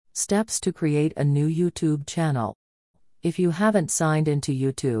Steps to create a new YouTube channel. If you haven't signed into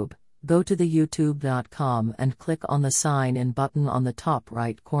YouTube, go to the youtube.com and click on the Sign In button on the top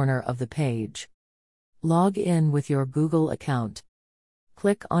right corner of the page. Log in with your Google account.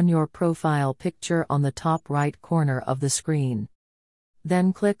 Click on your profile picture on the top right corner of the screen.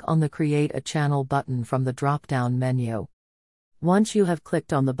 Then click on the Create a Channel button from the drop-down menu. Once you have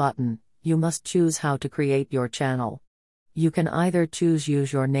clicked on the button, you must choose how to create your channel. You can either choose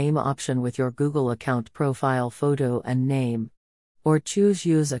Use Your Name option with your Google account profile photo and name, or choose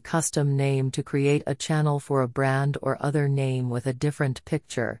Use a custom name to create a channel for a brand or other name with a different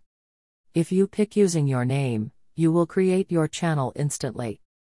picture. If you pick using your name, you will create your channel instantly.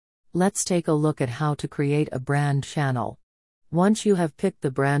 Let's take a look at how to create a brand channel. Once you have picked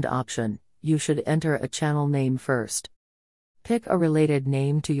the brand option, you should enter a channel name first. Pick a related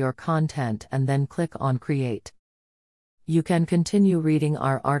name to your content and then click on Create. You can continue reading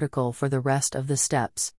our article for the rest of the steps.